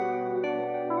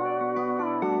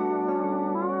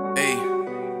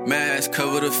Mask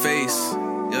cover the face,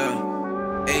 yeah.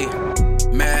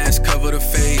 Ayy, mask cover the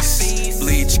face.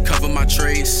 Bleach cover my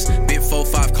trace. Big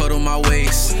 4-5 coat on my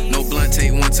waist. No blunt,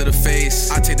 take one to the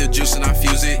face. I take the juice and I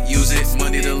fuse it, use it.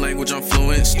 Money the language, I'm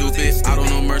fluent, stupid. I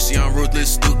don't know mercy, I'm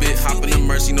ruthless, stupid. Hop in the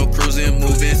mercy, no cruising,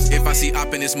 moving. If I see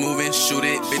op and it's moving, shoot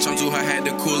it. Bitch, I'm too high, had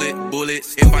to cool it,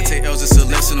 bullet. If I take L's, it's a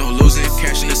lesson, no losing.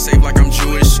 Cash in the safe like I'm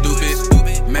Jewish,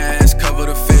 stupid. Mask cover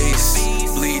the face.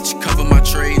 Bleach cover my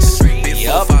trace. Big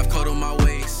 4-5 coat on my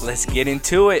waist. Let's get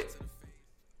into it.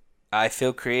 I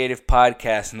Feel Creative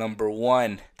Podcast number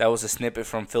 1. That was a snippet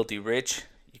from Filthy Rich.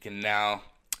 You can now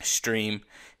stream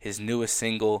his newest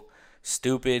single,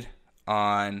 Stupid,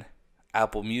 on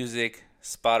Apple Music,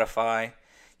 Spotify.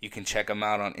 You can check him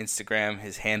out on Instagram.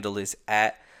 His handle is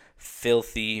at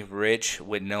Filthy Rich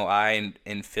with no I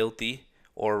in Filthy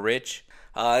or Rich.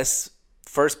 It's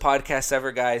first podcast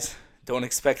ever, guys. Don't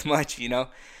expect much, you know.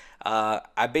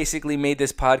 I basically made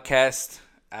this podcast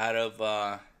out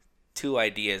of two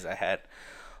ideas I had.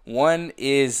 One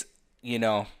is,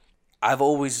 I've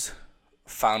always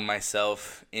found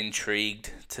myself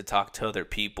intrigued to talk to other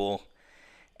people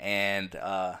and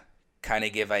kind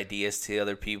of give ideas to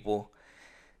other people.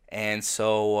 And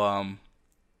so,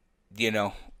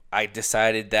 I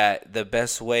decided that the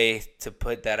best way to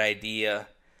put that idea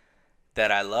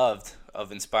that I loved of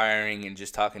inspiring and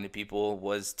just talking to people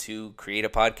was to create a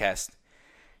podcast.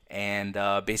 And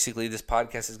basically this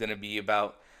podcast is going to be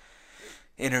about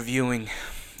interviewing,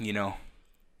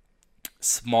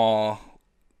 small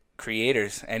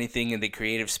creators, anything in the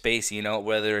creative space,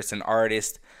 whether it's an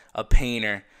artist, a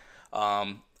painter,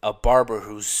 a barber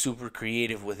who's super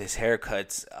creative with his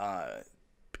haircuts,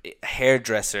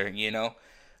 hairdresser,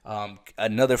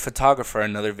 another photographer,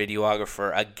 another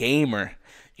videographer, a gamer.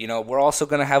 We're also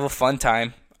going to have a fun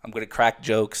time. I'm going to crack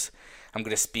jokes. I'm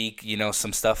going to speak,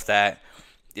 some stuff that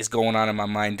is going on in my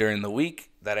mind during the week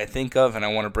that I think of, and I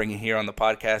want to bring it here on the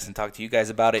podcast and talk to you guys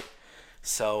about it.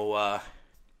 So,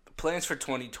 plans for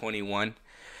 2021.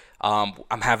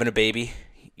 I'm having a baby.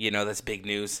 That's big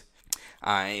news.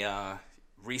 I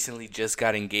recently just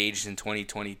got engaged in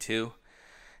 2022,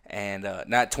 and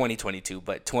not 2022,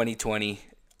 but 2020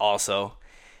 also.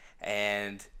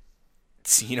 And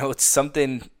it's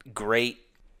something great.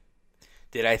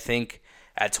 Did I think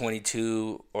at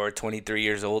 22 or 23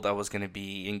 years old I was going to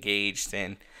be engaged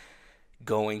and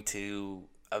going to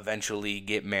eventually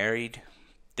get married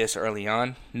this early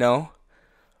on? No.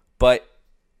 But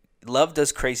love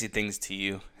does crazy things to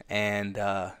you, and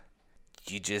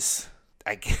you just,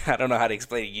 I don't know how to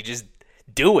explain it. You just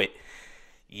do it.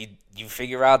 You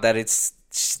figure out that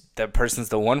that person's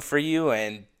the one for you,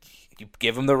 and you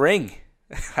give them the ring.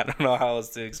 I don't know how else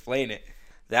to explain it.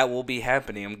 That will be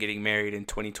happening. I'm getting married in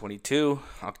 2022,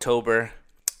 October.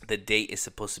 The date is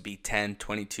supposed to be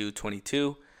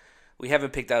 10/22/22. We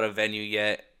haven't picked out a venue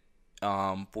yet.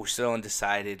 We're still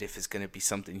undecided if it's going to be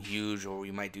something huge or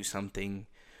we might do something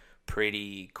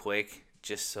pretty quick,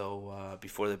 just so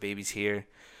before the baby's here,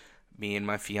 me and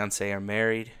my fiance are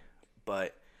married.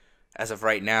 But as of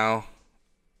right now,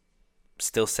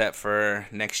 still set for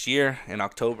next year in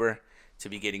October to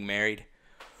be getting married.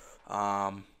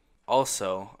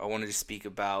 Also, I wanted to speak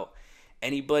about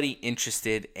anybody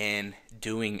interested in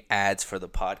doing ads for the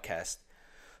podcast.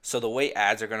 So the way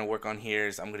ads are going to work on here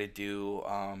is I'm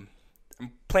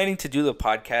planning to do the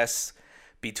podcast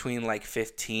between like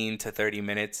 15 to 30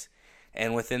 minutes.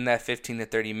 And within that 15 to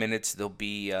 30 minutes, there'll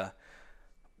be a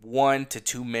 1 to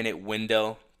 2 minute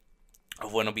window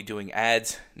of when I'll be doing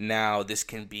ads. Now, this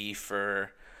can be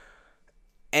for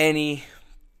any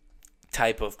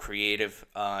type of creative.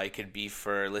 It could be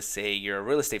for, let's say you're a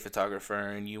real estate photographer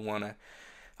and you want to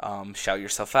shout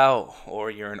yourself out,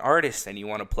 or you're an artist and you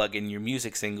want to plug in your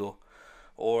music single,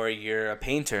 or you're a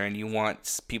painter and you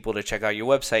want people to check out your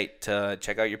website to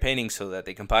check out your paintings so that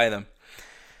they can buy them.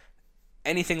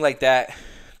 Anything like that,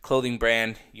 clothing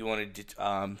brand, you want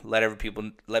to let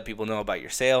people know about your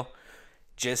sale,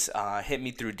 just hit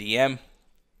me through DM,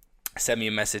 send me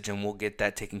a message, and we'll get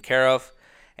that taken care of.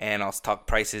 And I'll talk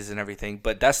prices and everything.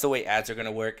 But that's the way ads are going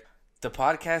to work. The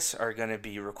podcasts are going to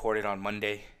be recorded on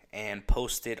Monday and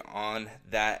posted on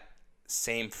that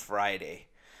same Friday.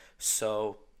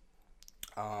 So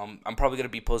I'm probably going to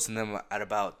be posting them at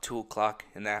about 2 o'clock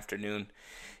in the afternoon.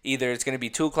 Either it's going to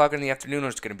be 2 o'clock in the afternoon or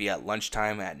it's going to be at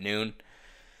lunchtime at noon.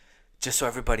 Just so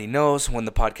everybody knows when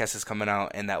the podcast is coming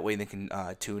out, and that way they can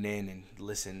tune in and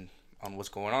listen on what's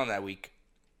going on that week.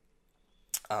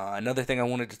 Another thing I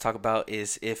wanted to talk about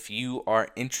is if you are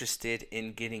interested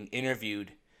in getting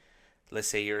interviewed, let's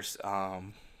say you're,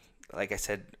 like I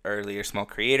said earlier, small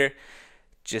creator,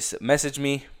 just message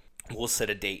me. We'll set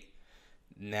a date.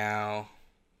 Now,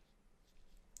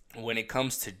 when it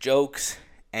comes to jokes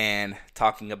and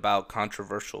talking about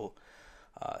controversial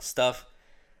stuff,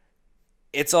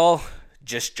 it's all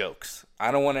just jokes.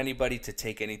 I don't want anybody to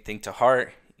take anything to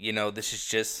heart. This is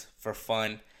just for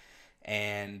fun.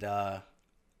 And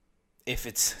if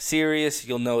it's serious,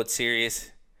 you'll know it's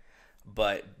serious.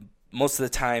 But most of the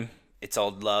time, it's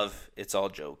all love. It's all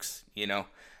jokes.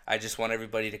 I just want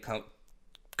everybody to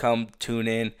come tune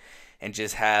in and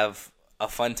just have a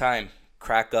fun time.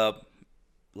 Crack up,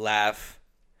 laugh,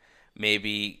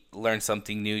 maybe learn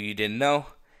something new you didn't know,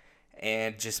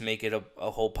 and just make it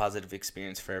a whole positive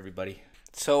experience for everybody.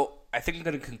 So I think I'm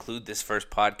going to conclude this first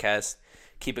podcast.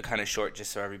 Keep it kind of short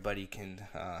just so everybody can,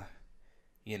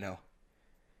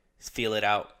 feel it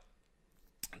out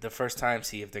the first time,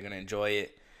 see if they're going to enjoy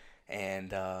it.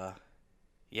 And,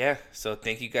 so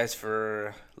thank you guys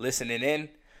for listening in.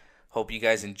 Hope you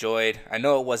guys enjoyed. I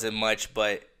know it wasn't much,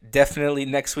 but definitely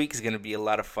next week is going to be a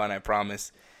lot of fun, I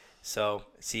promise. So,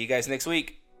 see you guys next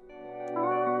week.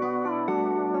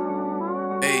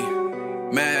 Hey,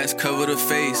 mask cover the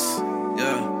face.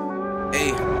 Yeah.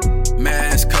 Hey,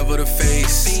 mask cover the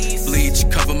face. Bleach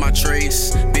cover my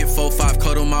trace. Big 4-5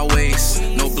 coat on my waist.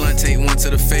 No blunt, take one to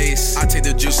the face. I take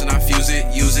the juice and I fuse it,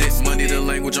 use it. Money the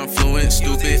language, I'm fluent,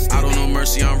 stupid. I don't know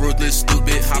mercy, I'm ruthless,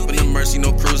 stupid. Hopping the mercy,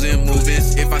 no cruising, moving.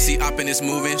 If I see op and it's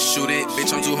moving, shoot it.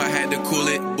 Bitch, I'm too high, had to cool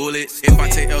it, bullet. If I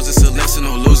take L's, it's a lesson,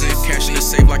 no losing. Cash in the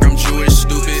safe like I'm Jewish,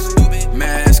 stupid.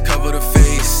 Mask cover the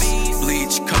face.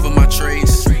 Bleach cover my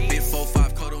trace.